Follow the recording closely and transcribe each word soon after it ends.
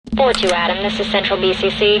4-2 Adam, this is Central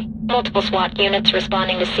BCC. Multiple SWAT units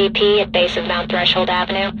responding to CP at base of Mount Threshold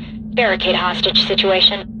Avenue. Barricade hostage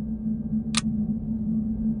situation.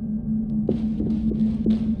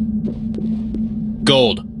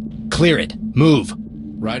 Gold. Clear it. Move.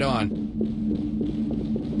 Right on.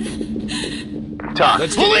 Talk.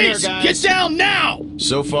 Let's Police! get in there, guys. Get down now!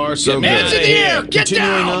 So far, so good. Hands in the air! Get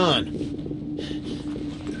Continuing down! on.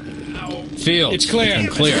 Field. It's clear. I'm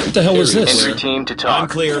clear. What the hell was this? Entry team to talk. I'm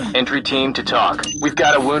clear. Entry team to talk. We've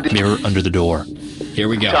got a wounded... Mirror under the door. Here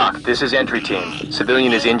we go. Talk. This is entry team.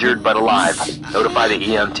 Civilian is injured but alive. Notify the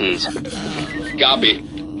EMTs. Copy.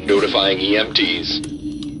 Notifying EMTs.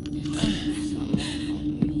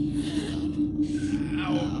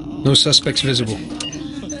 No suspects visible.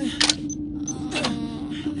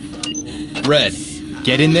 Red.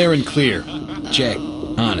 Get in there and clear. Check.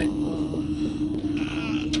 On it.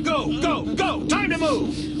 Go, go, go! Time to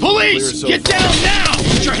move! Police! So Get far. down now!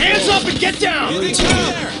 Put your hands up and get down! Police!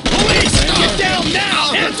 Police! Get down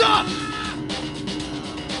now! Hands up!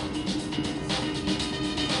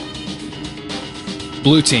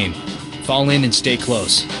 Blue team. Fall in and stay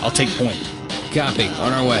close. I'll take point. Copy.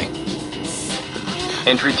 On our way.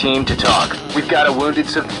 Entry team to talk. We've got a wounded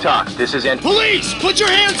talk. This is entry... Police! Put your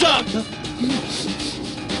hands up!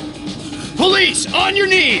 Police! On your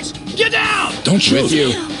knees! Get down! Don't shoot. With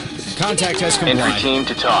you. Contact has Entry complied. team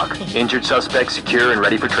to talk. Injured suspect secure and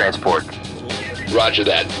ready for transport. Roger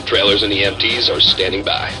that. Trailers and EMTs are standing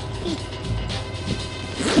by.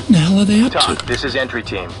 What the hell are they up Talk. This is entry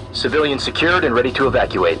team. Civilian secured and ready to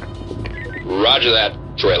evacuate. Roger that.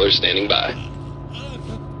 Trailers standing by.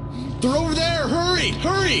 They're over there! Hurry!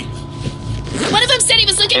 Hurry! One of them said he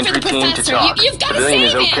was looking for Entry the team to professor. talk. You've got to Civilian save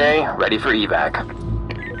is him. okay. Ready for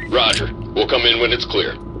evac. Roger. We'll come in when it's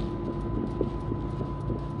clear.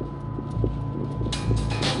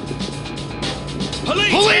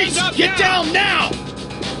 Police! Get down now!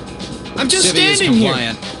 I'm just Civvy is standing here.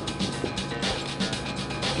 compliant.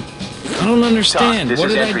 I don't Talk. understand. This What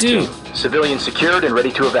is did I entry do? team. Civilian secured and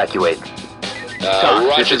ready to evacuate. Talk. This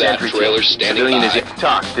Roger is that. entry Trailers team. standing Civilian by. is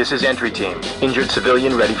talk. This is entry team. Injured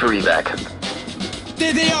civilian ready for evac.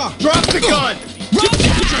 There they are! Drop the gun! Put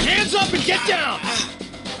your hands up and get down!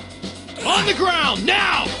 On the ground,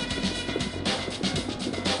 now!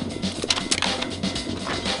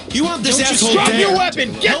 You want this asshole Drop dead? your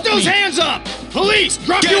weapon! Get Help those me. hands up! Police,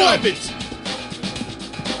 drop Get your him. weapons!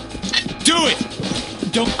 Do it!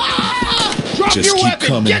 Don't... Drop Just your keep weapon!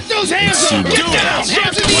 coming Get those hands and see up! what Get down!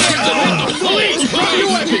 Hands in the air! Police, drop your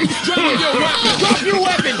weapon! Drop your weapon! Drop your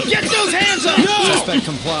weapon! Get those hands up! Suspect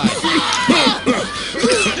complied.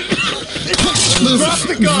 Drop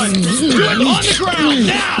the gun! Do it on the ground,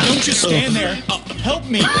 now! Don't just stand there. Help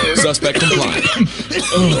me. Suspect complied.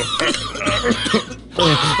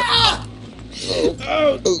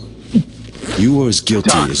 You were as guilty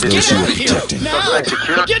Talk. as This those is you were entry team. protecting. Suspect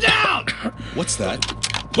secure. Get down! What's that?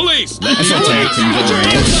 Police! Police! Put your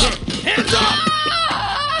hands up! Hands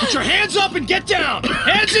up! Put your hands up and get down!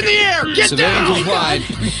 Hands in the air! Get Civilian down! complied.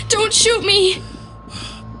 Don't shoot me.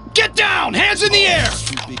 Get down! Hands in the air!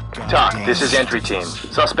 Talk. This is entry team.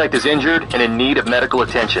 Suspect is injured and in need of medical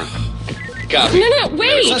attention. Copy. No,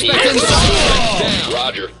 wait. Suspect inside.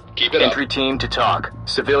 Roger. Keep it up. Entry team to talk.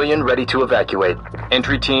 Civilian ready to evacuate.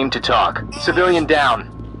 Entry team to talk. Civilian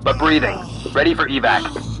down, but breathing. Ready for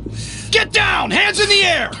evac. Get down! Hands in the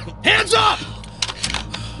air! Hands up!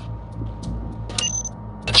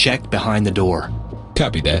 Check behind the door.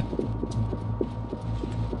 Copy that.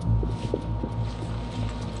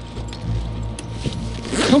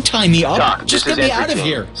 Don't tie me up. Talk. Just This get is me out entry of team.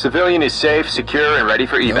 here. Civilian is safe, secure, and ready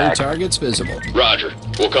for No evac. targets visible. Roger.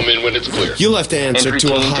 We'll come in when it's clear. You'll have to answer Entry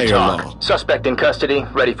to a team to higher talk. law. Suspect in custody,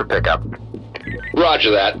 ready for pickup.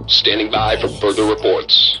 Roger that. Standing by for further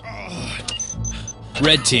reports.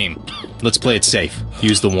 Red team. Let's play it safe.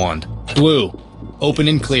 Use the wand. Blue. Open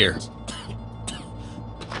and clear.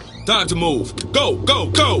 Time to move. Go, go,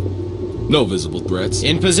 go! No visible threats.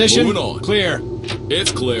 In position. Moving on. Clear.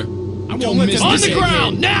 It's clear. I won't miss On this the again.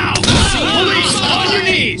 ground, now! Police, on your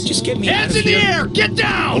knees! Just get me Hands out of in the here. air! Get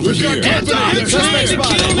down! Over here. Hands up! Suspect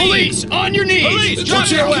spotted. Police, on your knees! Police, Drop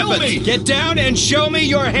your kill weapons! me. Get down and show me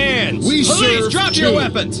your hands! We Police, serve drop your two.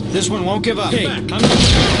 weapons! This one won't give up. Put your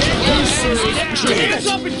hands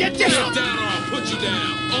up and get down! Down, I'll put you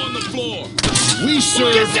down. On the floor. We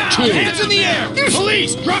serve Get down! two. Hands in the air!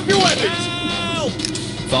 Police, drop your weapons!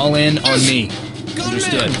 Fall in on me.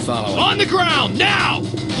 Understood. Following. On the ground, now!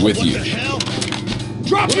 With you.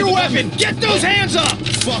 Drop your weapon! Get those hands up!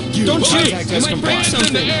 Fuck you. Don't shoot! Contact You has might break complied.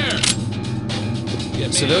 In the something.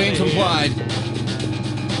 air. Civilian complied.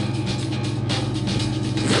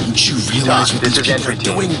 Don't you Talk, realize what this these is people entry are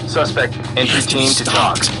team. doing? Suspect, entry have to be team to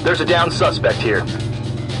talk. stopped. There's a down suspect here.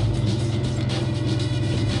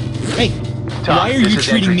 Hey, Talk, why are this you is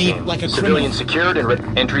treating entry me team. like a Civilian criminal? secured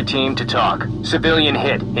and entry team to talk. Civilian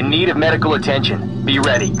hit, in need of medical attention. Be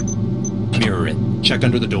ready. Mirror it. Check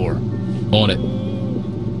under the door. On it.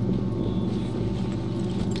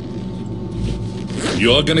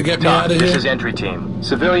 You're gonna get me Talk, out of this here? is entry team.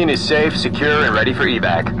 Civilian is safe, secure, and ready for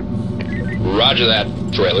evac. Roger that.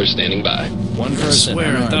 Trailer standing by. One person.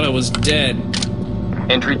 Swear, I thought I was dead.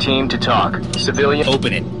 Entry team to talk. Civilian.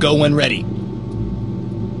 Open it. Go when ready.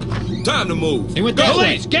 Time to move. He went that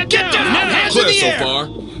way. Get down! Hands Clear in the so air! far.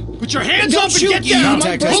 Put your hands up and shoot get you. down!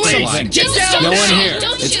 Contact has Police! complied. Get down No now! one here.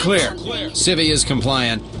 Don't It's shoot. clear. Civvy is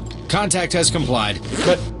compliant. Contact has complied.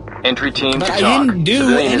 But Entry team But to I talk. didn't do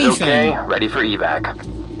Civilian is anything. okay, ready for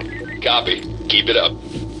evac. Copy. Keep it up.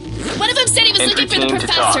 One of them said he was Entry looking for the team to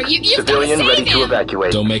talk. professor. You've got to Civilian save ready to him.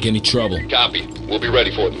 evacuate. Don't make any trouble. Copy. We'll be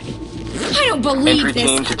ready for them. I don't believe Entry this.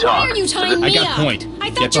 team to Why talk. are you tying I me got up? point. I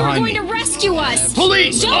Get thought you were behind going me. to rescue us.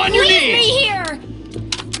 Police! Don't On your leave knees! me here.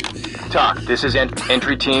 Talk, this is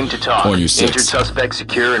entry team to talk. On your six. Injured suspect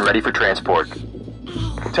secure and ready for transport.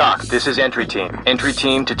 Talk, this is entry team. Entry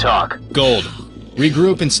team to talk. Gold.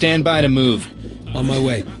 Regroup and stand by to move. On my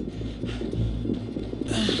way.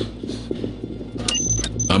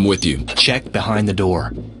 I'm with you. Check behind the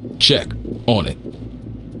door. Check. On it.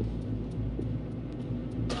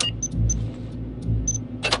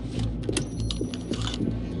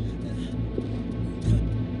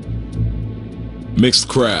 Mixed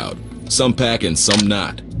crowd. Some packing, some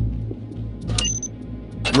not.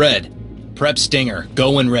 Red. Prep Stinger.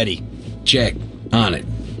 Go when ready. Check. On it.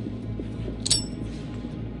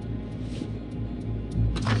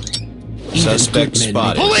 Suspect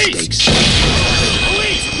spotted. Police!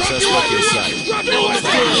 Police! Drop your weapons! inside. Drop your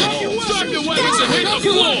weapons! Drop your weapons and hit the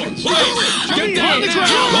floor! Please! Get down On the now!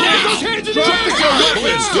 ground! Now! Drop your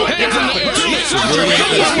weapons! Hands in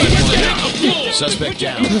the air! Suspect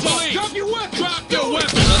down. Police! Drop your weapons! Drop your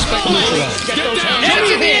weapons! Get down! Hands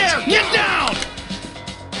in the air! Get down!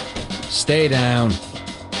 Stay down.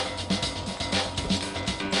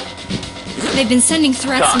 They've been sending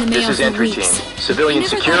threats Talk, in the this mail is for entry weeks. team. Civilian I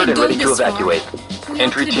never secured thought I'd and go ready to this far. evacuate. We all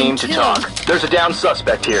Entry could've been team to killed. talk. There's a down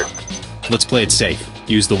suspect here. Let's play it safe.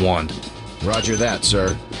 Use the wand. Roger that,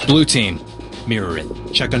 sir. Blue team. Mirror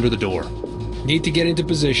it. Check under the door. Need to get into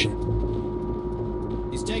position.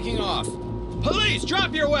 He's taking off. Police,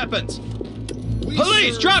 drop your weapons!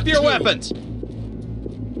 Police, drop your weapons!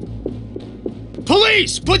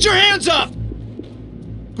 Police! Put your hands up!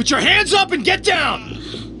 Put your hands up and get down!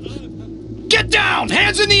 Get down!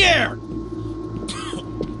 Hands in the air!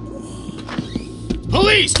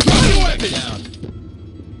 Police! Drop your weapons!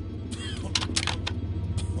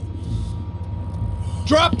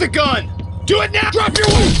 Drop the gun! Do it now! Drop your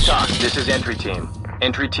weapons! Talk, this is entry team.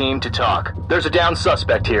 Entry team to talk. There's a down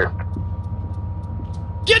suspect here.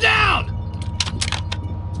 Get down!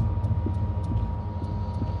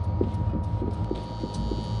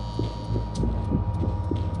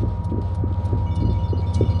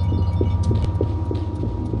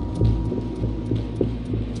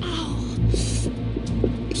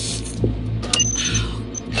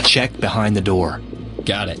 Check behind the door.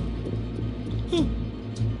 Got it.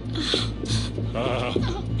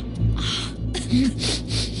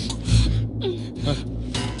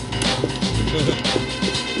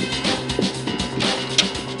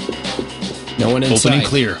 No one in Opening sight.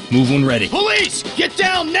 clear. Move when ready. Police! Get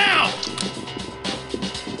down now!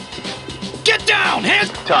 Get down! Hands...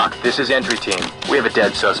 Talk, this is entry team. We have a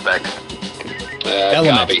dead suspect.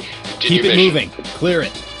 Element. Copy. Keep Continue it mission. moving. Clear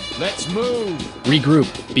it. Let's move!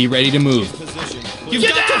 Regroup. Be ready to move. You've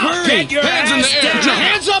got to hurry! Get your Hands in the air! Put your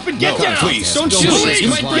hands up and get down! Please, Don't don't shoot! shoot. Police! You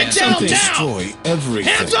might break Get down something. now! Destroy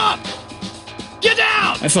everything. Hands up! Get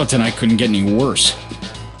down! I thought tonight couldn't get any worse.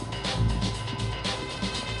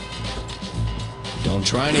 Don't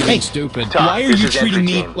try anything stupid. Talk, Why are this you is treating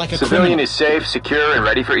entry me team. like a Civilian criminal? is safe, secure, and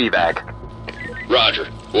ready for evac. Roger.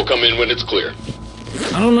 We'll come in when it's clear.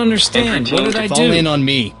 I don't understand. Entry What team did I Fall do? in on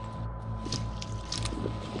me.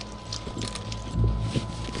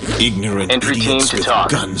 Ignorant Entry team idiots to with talk.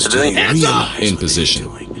 guns Civilian- don't Hands up! realize In what position.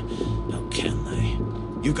 they're doing. How can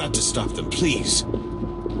they? You got to stop them, please.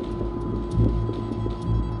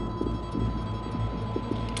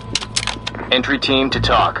 Entry team to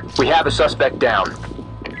talk. We have a suspect down.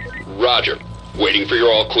 Roger. Waiting for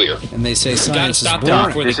your all clear. And they say Gotta science is stop born them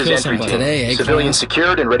before they This is kill entry somebody. team. Today, eh, Civilian class?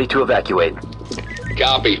 secured and ready to evacuate.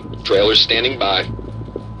 Copy. Trailer standing by.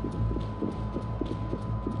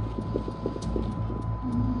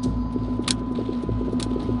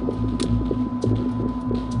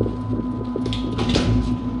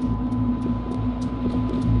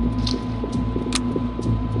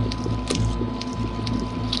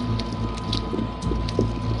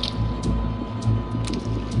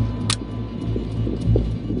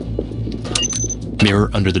 Mirror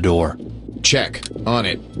under the door. Check. On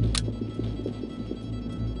it.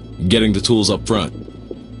 Getting the tools up front.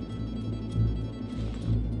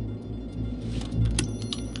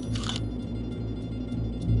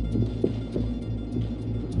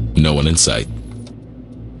 No one in sight.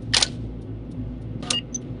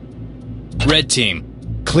 Red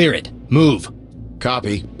team, clear it. Move.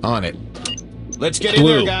 Copy. On it. Let's get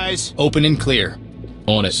Blue, in there, guys. open and clear.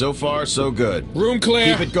 On it. So far, so good. Room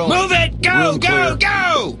clear. Keep it going. Move it! Go, Room go, clear.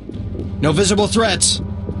 go! No visible threats.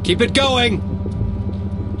 Keep it going.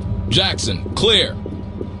 Jackson, clear.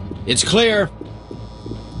 It's clear.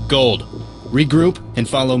 Gold, regroup and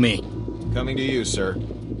follow me. Coming to you, sir.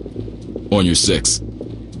 On your 6.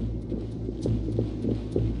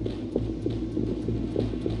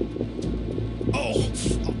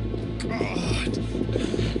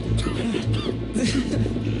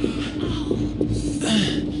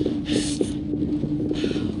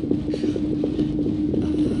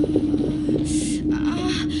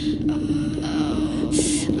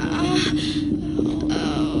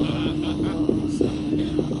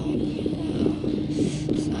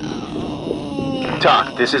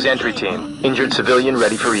 TOC, this is entry team. Injured civilian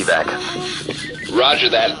ready for evac. Roger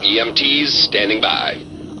that. EMTs standing by.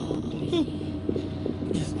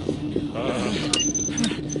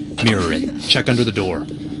 Mirror it. Check under the door.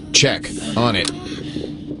 Check. On it.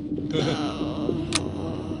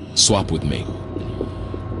 Swap with me.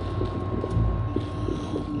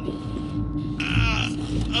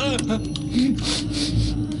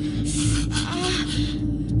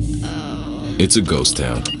 It's a ghost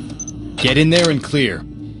town. Get in there and clear.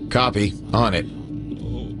 Copy. On it.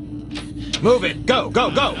 Move it. Go,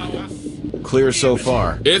 go, go. Clear so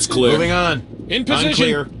far. It's clear. Moving on. In position.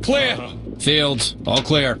 Unclear. Clear. Fields. All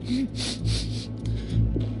clear.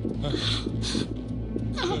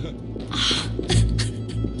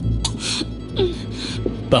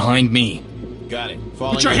 Behind me. Got it.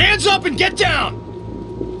 Put your hands up and get down!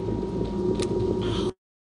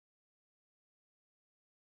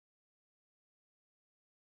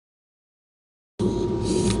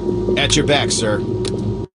 At your back, sir.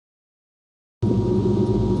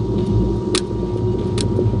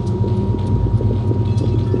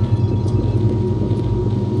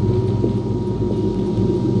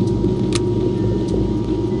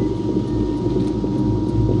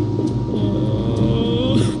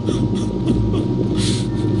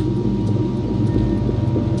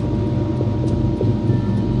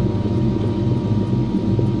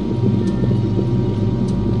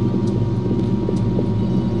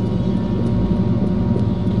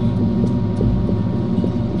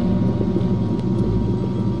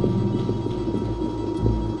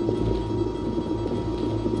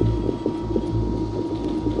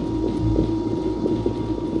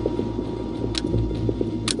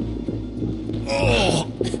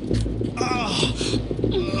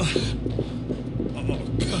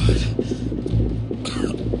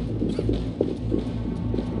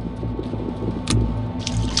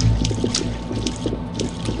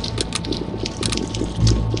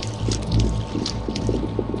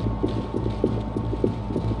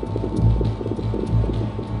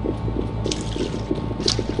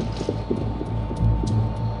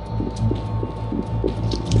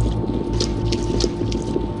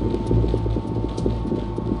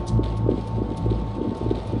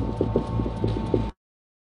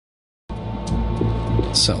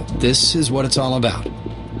 So, this is what it's all about.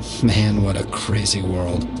 Man, what a crazy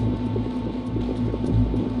world.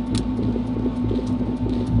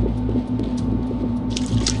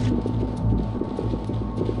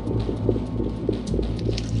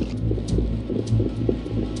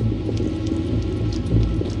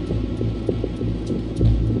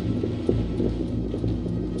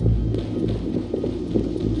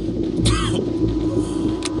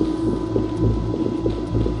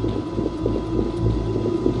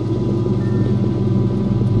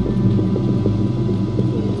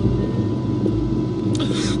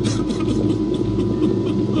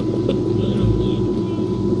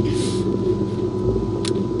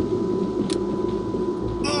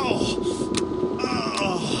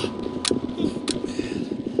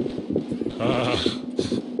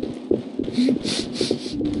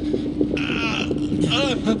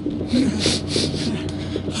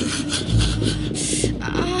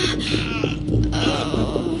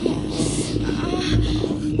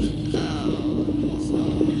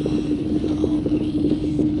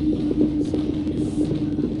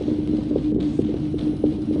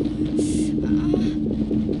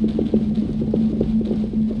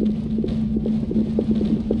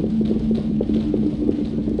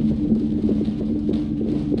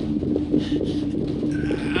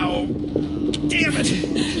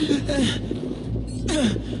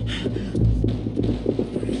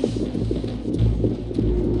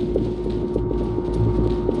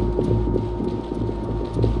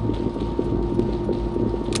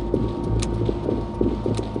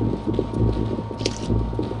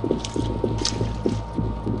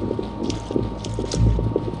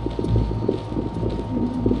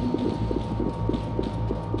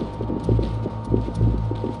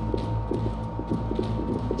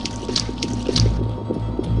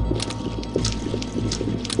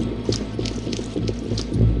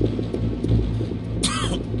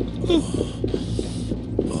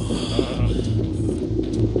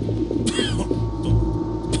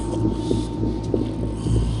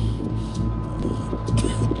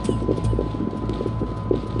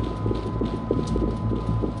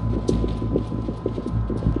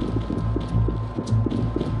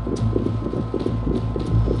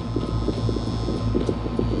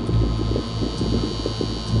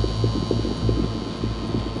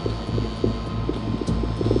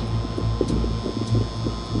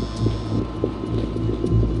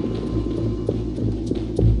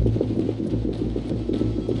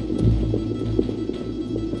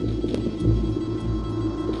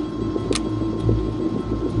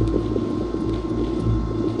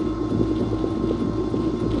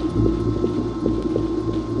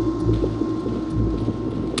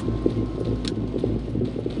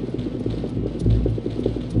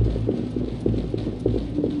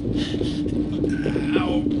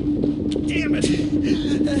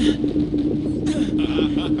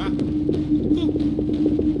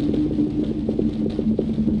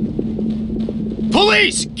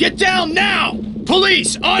 Police! Get down now!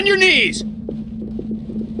 Police! On your knees!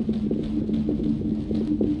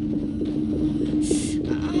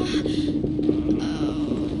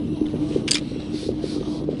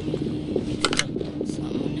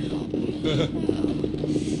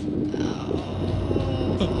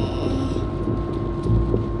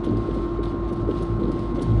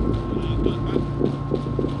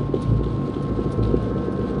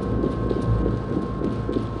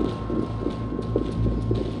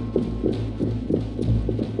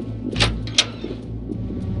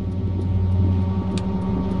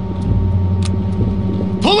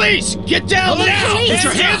 Police! Get down now! Police! Put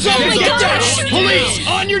your hands up Oh and my get God! down! Shoot Police!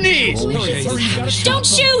 On your knees! Don't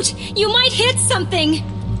shoot! You might hit something!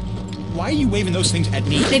 Why are you waving those things at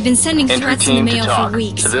me? They've been sending Entry threats in the team to mail talk. for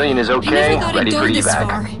weeks. Civilian is I okay, never thought ready it'd for go this evac.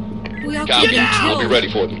 far. We all could Copy. have been I'll be killed.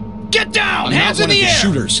 ready for them. Get down! I'm Hands not in one the of the air!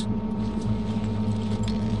 shooters.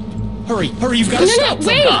 Hurry, hurry, you've got to No, stop them.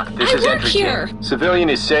 wait! Doc, this I is work entry here! team. Civilian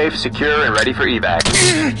is safe, secure, and ready for evac.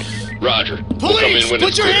 Roger. We'll come Police! in when Put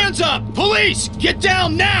it's your clear. hands up! Police! Get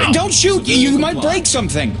down now! Don't shoot! You might break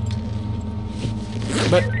something.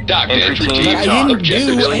 But Doc, Entry team I to talk. didn't do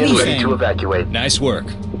Civilian ready anything. to evacuate. Nice work.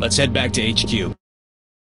 Let's head back to HQ.